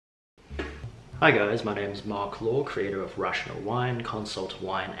Hi guys, my name is Mark Law, creator of Rational Wine, Consult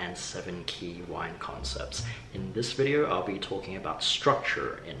Wine, and 7 Key Wine Concepts. In this video, I'll be talking about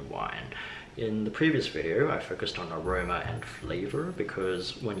structure in wine. In the previous video, I focused on aroma and flavor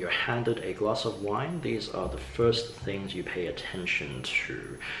because when you're handed a glass of wine, these are the first things you pay attention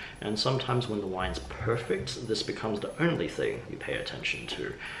to. And sometimes when the wine's perfect, this becomes the only thing you pay attention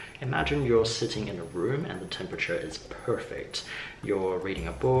to. Imagine you're sitting in a room and the temperature is perfect. You're reading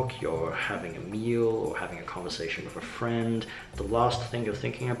a book, you're having a meal, or having a conversation with a friend. The last thing you're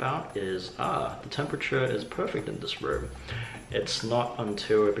thinking about is, the temperature is perfect in this room. It's not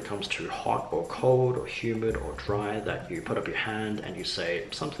until it becomes too hot or cold or humid or dry that you put up your hand and you say,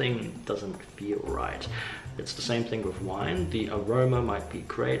 something doesn't feel right. It's the same thing with wine. The aroma might be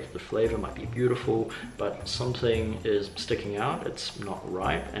great, the flavor might be beautiful, but something is sticking out, it's not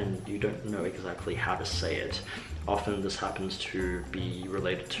right, and you don't know exactly how to say it. Often this happens to be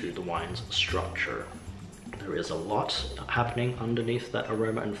related to the wine's structure. There is a lot happening underneath that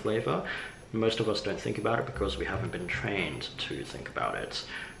aroma and flavor. Most of us don't think about it because we haven't been trained to think about it.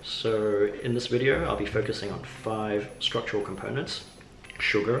 So in this video, I'll be focusing on 5 structural components: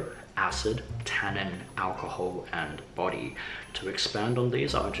 sugar, acid, tannin, alcohol, and body. To expand on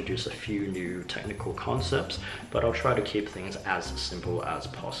these, I'll introduce a few new technical concepts, but I'll try to keep things as simple as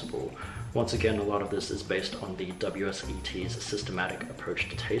possible. Once again, a lot of this is based on the WSET's systematic approach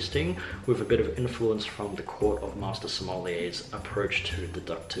to tasting, with a bit of influence from the Court of Master Sommelier's approach to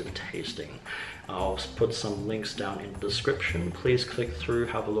deductive tasting. I'll put some links down in the description. Please click through,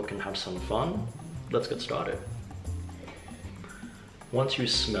 have a look, and have some fun. Let's get started. Once you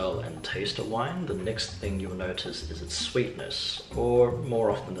smell and taste a wine, the next thing you'll notice is its sweetness, or more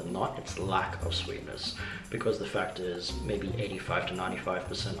often than not, its lack of sweetness. Because the fact is, maybe 85 to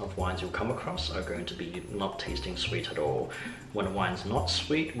 95% of wines you'll come across are going to be not tasting sweet at all. When a wine's not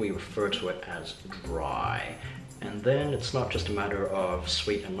sweet, we refer to it as dry. And then it's not just a matter of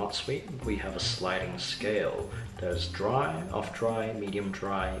sweet and not sweet, we have a sliding scale. There's dry, off-dry, medium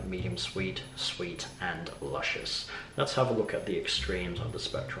sweet, sweet, and luscious. Let's have a look at the extremes of the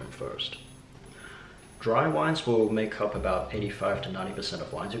spectrum first. Dry wines will make up about 85 to 90%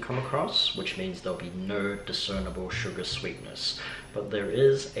 of wines you come across, which means there'll be no discernible sugar sweetness. But there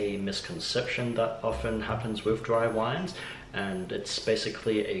is a misconception that often happens with dry wines, and it's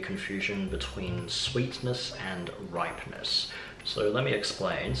basically a confusion between sweetness and ripeness. So let me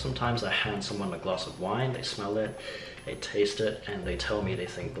explain. Sometimes I hand someone a glass of wine, they smell it, they taste it, and they tell me they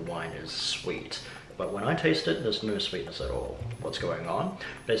think the wine is sweet. But when I taste it, there's no sweetness at all. What's going on?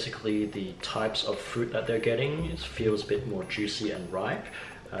 Basically, the types of fruit that they're getting feels a bit more juicy and ripe.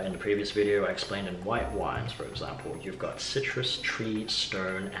 In the previous video, I explained in white wines, for example, you've got citrus, tree,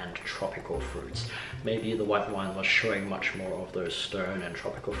 stone, and tropical fruits. Maybe the white wine was showing much more of those stone and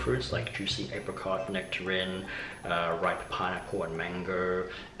tropical fruits like juicy apricot, nectarine, ripe pineapple and mango.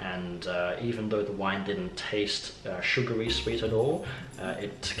 And even though the wine didn't taste sugary sweet at all,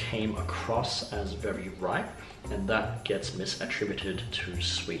 it came across as very ripe, and that gets misattributed to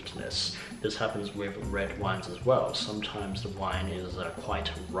sweetness. This happens with red wines as well. Sometimes the wine is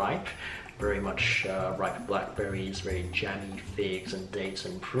quite ripe, very much ripe blackberries, very jammy figs and dates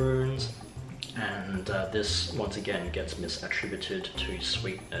and prunes. And this once again gets misattributed to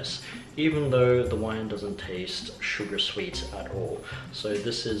sweetness, even though the wine doesn't taste sugar sweet at all. So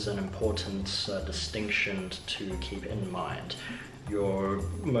this is an important distinction to keep in mind. You're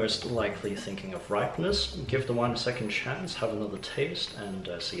most likely thinking of ripeness. Give the wine a second chance, have another taste, and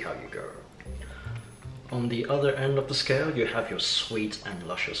see how you go. On the other end of the scale, you have your sweet and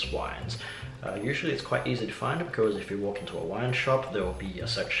luscious wines. Usually it's quite easy to find because if you walk into a wine shop, there will be a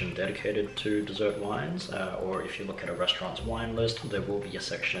section dedicated to dessert wines, or if you look at a restaurant's wine list, there will be a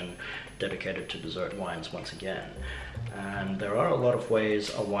section dedicated to dessert wines once again. And there are a lot of ways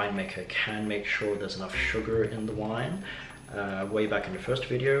a winemaker can make sure there's enough sugar in the wine. Way back in the first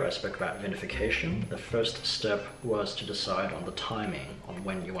video, I spoke about vinification. The first step was to decide on the timing on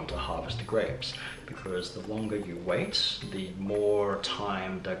when you want to harvest the grapes, because the longer you wait, the more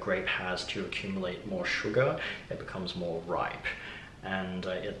time the grape has to accumulate more sugar, it becomes more ripe. And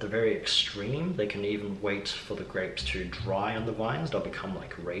at the very extreme, they can even wait for the grapes to dry on the vines. They'll become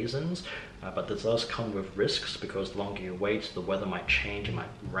like raisins, but this does come with risks because the longer you wait, the weather might change, it might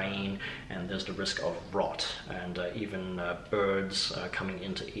rain, and there's the risk of rot, and even birds coming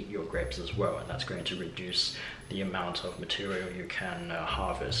in to eat your grapes as well, and that's going to reduce the amount of material you can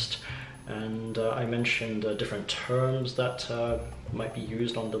harvest. And I mentioned different terms that might be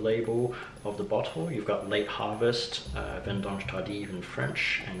used on the label of the bottle. You've got late harvest, vendange tardive in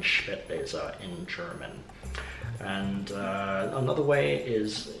French, and Spätlese in German. And another way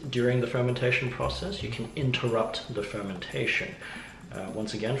is during the fermentation process, you can interrupt the fermentation.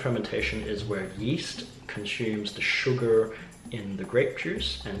 Once again, fermentation is where yeast consumes the sugar in the grape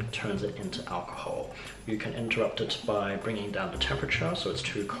juice and turns it into alcohol. You can interrupt it by bringing down the temperature so it's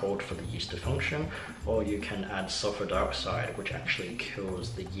too cold for the yeast to function, or you can add sulfur dioxide, which actually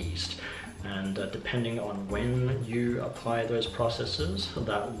kills the yeast. And depending on when you apply those processes,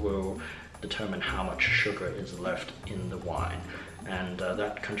 that will determine how much sugar is left in the wine. And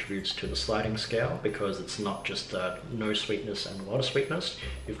that contributes to the sliding scale, because it's not just no sweetness and a lot of sweetness.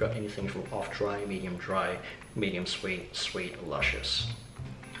 You've got anything from off dry, medium sweet, sweet, luscious.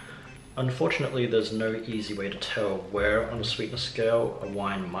 Unfortunately, there's no easy way to tell where on the sweetness scale a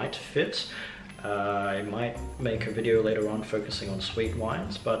wine might fit. I might make a video later on focusing on sweet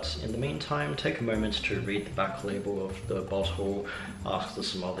wines, but in the meantime, take a moment to read the back label of the bottle, ask the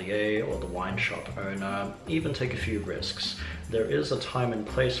sommelier or the wine shop owner, even take a few risks. There is a time and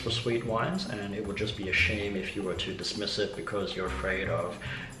place for sweet wines, and it would just be a shame if you were to dismiss it because you're afraid of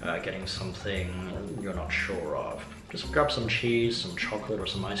getting something you're not sure of. Just grab some cheese, some chocolate or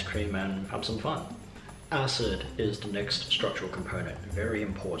some ice cream and have some fun. Acid is the next structural component, very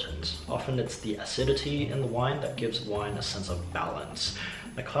important. Often it's the acidity in the wine that gives wine a sense of balance.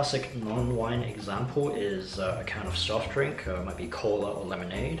 A classic non-wine example is a can of soft drink, might be cola or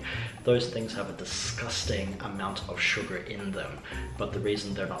lemonade. Those things have a disgusting amount of sugar in them, but the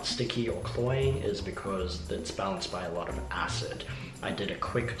reason they're not sticky or cloying is because it's balanced by a lot of acid. I did a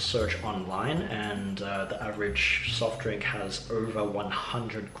quick search online, and the average soft drink has over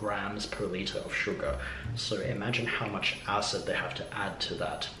 100 grams per liter of sugar. So imagine how much acid they have to add to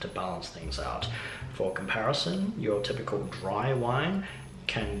that to balance things out. For comparison, your typical dry wine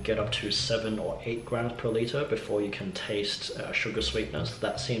can get up to 7 or 8 grams per liter before you can taste sugar sweetness.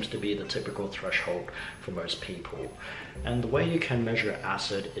 That seems to be the typical threshold for most people. And the way you can measure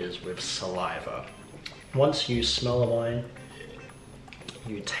acid is with saliva. Once you smell a wine,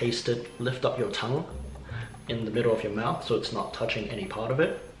 you taste it, lift up your tongue in the middle of your mouth so it's not touching any part of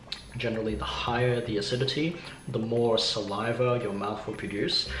it. Generally, the higher the acidity, the more saliva your mouth will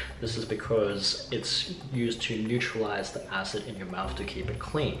produce. This is because it's used to neutralize the acid in your mouth to keep it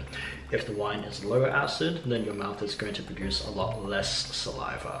clean. If the wine is lower acid, then your mouth is going to produce a lot less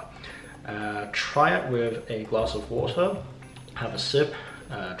saliva. Try it with a glass of water, have a sip,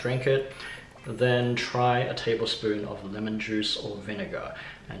 drink it, then try a tablespoon of lemon juice or vinegar,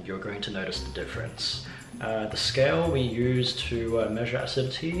 and you're going to notice the difference. The scale we use to measure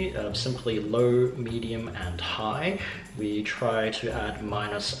acidity, simply low, medium, and high. We try to add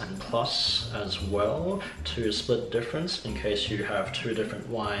minus and plus as well to split the difference in case you have two different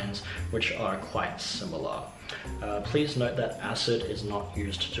wines which are quite similar. Please note that acid is not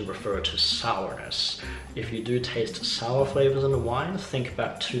used to refer to sourness. If you do taste sour flavors in a wine, think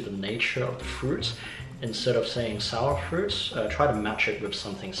back to the nature of the fruit. Instead of saying sour fruit, try to match it with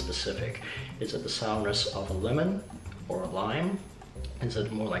something specific. Is it the sourness of a lemon or a lime? Is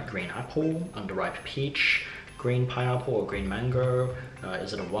it more like green apple, underripe peach, green pineapple or green mango?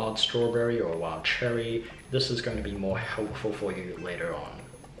 Is it a wild strawberry or a wild cherry? This is going to be more helpful for you later on.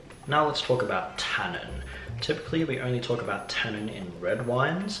 Now let's talk about tannin. Typically, we only talk about tannin in red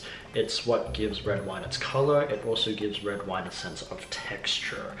wines. It's what gives red wine its color. It also gives red wine a sense of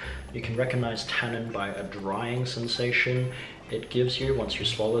texture. You can recognize tannin by a drying sensation it gives you once you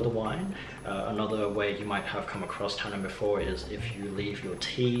swallow the wine. Another way you might have come across tannin before is if you leave your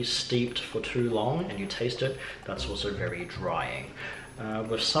tea steeped for too long and you taste it, that's also very drying.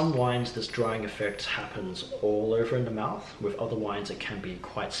 With some wines, this drying effect happens all over in the mouth. With other wines, it can be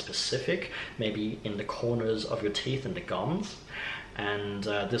quite specific, maybe in the corners of your teeth and the gums. And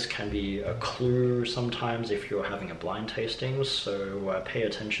this can be a clue sometimes if you're having a blind tasting, so pay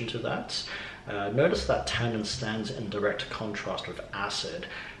attention to that. Notice that tannin stands in direct contrast with acid.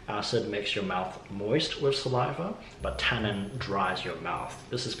 Acid makes your mouth moist with saliva, but tannin dries your mouth.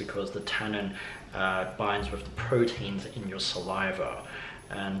 This is because the tannin binds with the proteins in your saliva.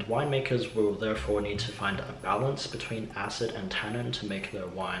 And winemakers will therefore need to find a balance between acid and tannin to make their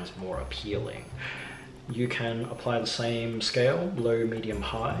wines more appealing. You can apply the same scale, low, medium,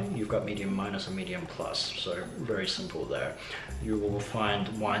 high. You've got medium minus and medium plus, so very simple there. You will find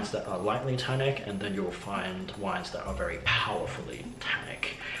wines that are lightly tannic, and then you will find wines that are very powerfully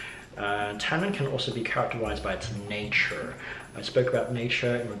tannic. Tannin can also be characterized by its nature. I spoke about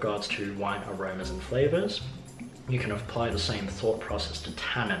nature in regards to wine aromas and flavors. You can apply the same thought process to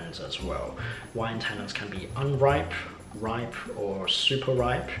tannins as well. Wine tannins can be unripe, ripe, or super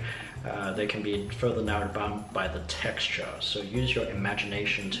ripe. They can be further narrowed down by the texture. So use your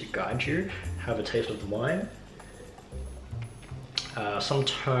imagination to guide you. Have a taste of the wine Some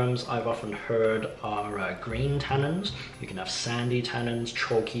terms I've often heard are green tannins. You can have sandy tannins,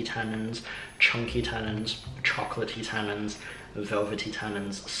 chalky tannins, chunky tannins, chocolatey tannins, velvety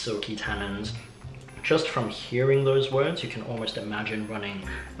tannins, silky tannins. Just from hearing those words, you can almost imagine running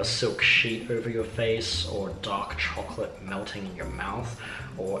a silk sheet over your face, or dark chocolate melting in your mouth,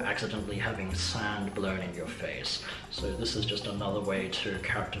 or accidentally having sand blown in your face. So this is just another way to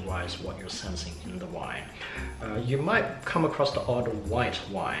characterize what you're sensing in the wine. You might come across the odd white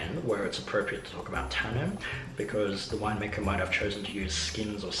wine where it's appropriate to talk about tannin, because the winemaker might have chosen to use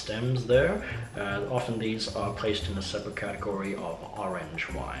skins or stems there. Often these are placed in a separate category of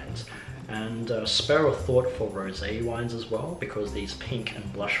orange wines. And spare a thought for rosé wines as well, because these pink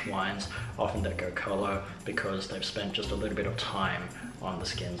and blush wines often that go color because they've spent just a little bit of time on the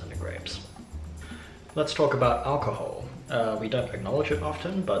skins and the grapes. Let's talk about alcohol. We don't acknowledge it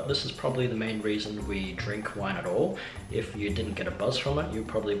often, but this is probably the main reason we drink wine at all. If you didn't get a buzz from it, you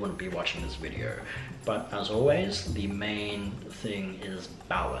probably wouldn't be watching this video. But as always, the main thing is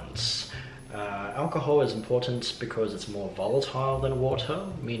balance. Alcohol is important because it's more volatile than water,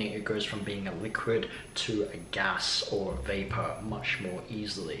 meaning it goes from being a liquid to a gas or vapor much more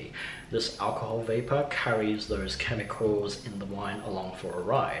easily. This alcohol vapor carries those chemicals in the wine along for a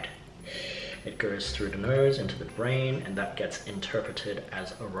ride. It goes through the nose into the brain, and that gets interpreted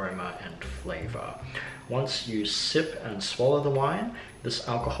as aroma and flavor. Once you sip and swallow the wine, this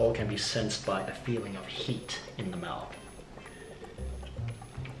alcohol can be sensed by a feeling of heat in the mouth.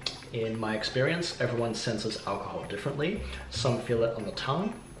 In my experience, everyone senses alcohol differently. Some feel it on the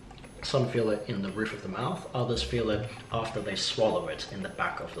tongue, some feel it in the roof of the mouth, others feel it after they swallow it in the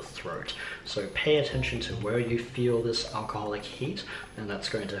back of the throat. So pay attention to where you feel this alcoholic heat, and that's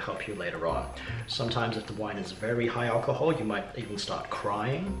going to help you later on. Sometimes if the wine is very high alcohol, you might even start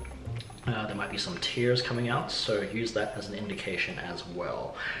crying. There might be some tears coming out, so use that as an indication as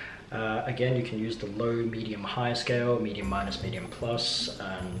well. Again, you can use the low, medium, high scale, medium minus, medium plus,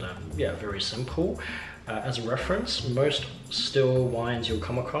 and yeah, very simple. As a reference, most still wines you'll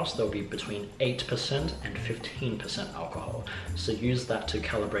come across, they'll be between 8% and 15% alcohol. So use that to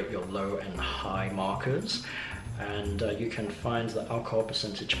calibrate your low and high markers. And you can find the alcohol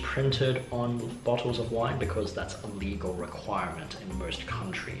percentage printed on bottles of wine because that's a legal requirement in most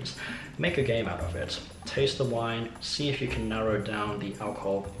countries. Make a game out of it. Taste the wine, see if you can narrow down the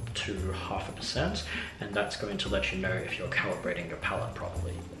alcohol to 0.5%, and that's going to let you know if you're calibrating your palate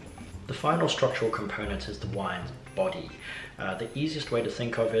properly. The final structural component is the wine's body. The easiest way to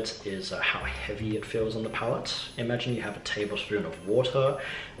think of it is how heavy it feels on the palate. Imagine you have a tablespoon of water.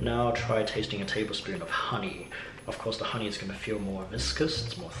 Now try tasting a tablespoon of honey. Of course, the honey is going to feel more viscous,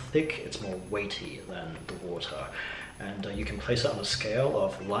 it's more thick, it's more weighty than the water. And you can place it on a scale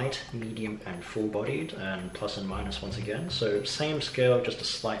of light, medium, and full-bodied, and plus and minus once again. So same scale, just a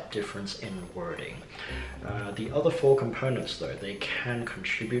slight difference in wording. The other four components, though, they can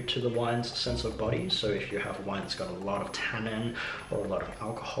contribute to the wine's sense of body. So if you have a wine that's got a lot of tannin or a lot of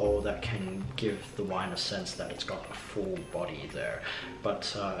alcohol, that can give the wine a sense that it's got a full body there.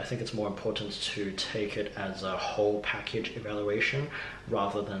 But I think it's more important to take it as a whole package evaluation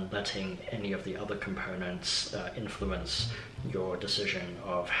rather than letting any of the other components influence your decision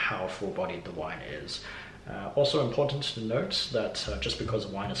of how full-bodied the wine is. Also important to note that just because a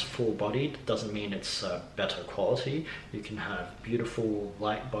wine is full-bodied doesn't mean it's better quality. You can have beautiful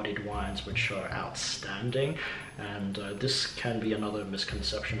light-bodied wines which are outstanding, and this can be another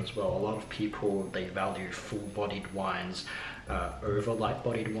misconception as well. A lot of people, they value full-bodied wines over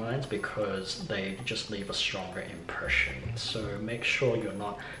light-bodied wines because they just leave a stronger impression. So make sure you're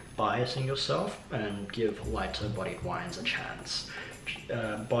not biasing yourself and give lighter-bodied wines a chance.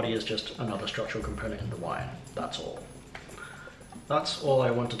 Body is just another structural component in the wine, that's all. That's all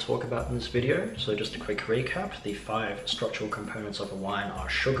I want to talk about in this video. So just a quick recap, the 5 structural components of a wine are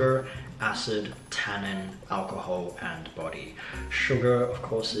sugar, acid, tannin, alcohol, and body. Sugar, of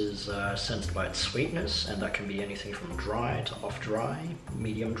course, is sensed by its sweetness, and that can be anything from dry to off-dry,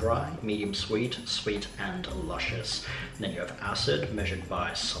 medium sweet, sweet, and luscious. And then you have acid, measured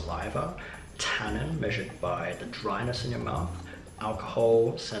by saliva, tannin, measured by the dryness in your mouth,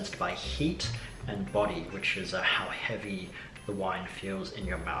 alcohol, sensed by heat, and body, which is how heavy the wine feels in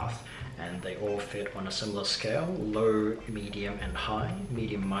your mouth. And they all fit on a similar scale: low, medium, and high,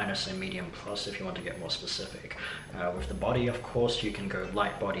 medium minus and medium plus if you want to get more specific. With the body, of course, you can go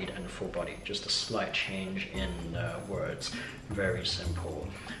light-bodied and full-bodied, just a slight change in words, very simple.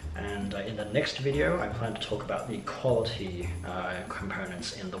 And in the next video, I plan to talk about the quality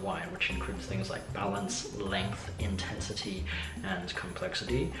components in the wine, which includes things like balance, length, intensity, and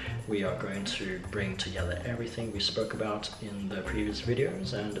complexity. We are going to bring together everything we spoke about in the previous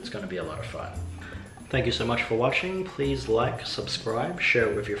videos, and it's going to be a lot of fun. Thank you so much for watching. Please like, subscribe, share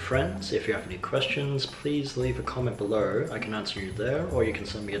it with your friends. If you have any questions, please leave a comment below. I can answer you there, or you can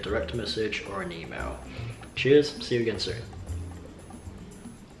send me a direct message or an email. Cheers, see you again soon.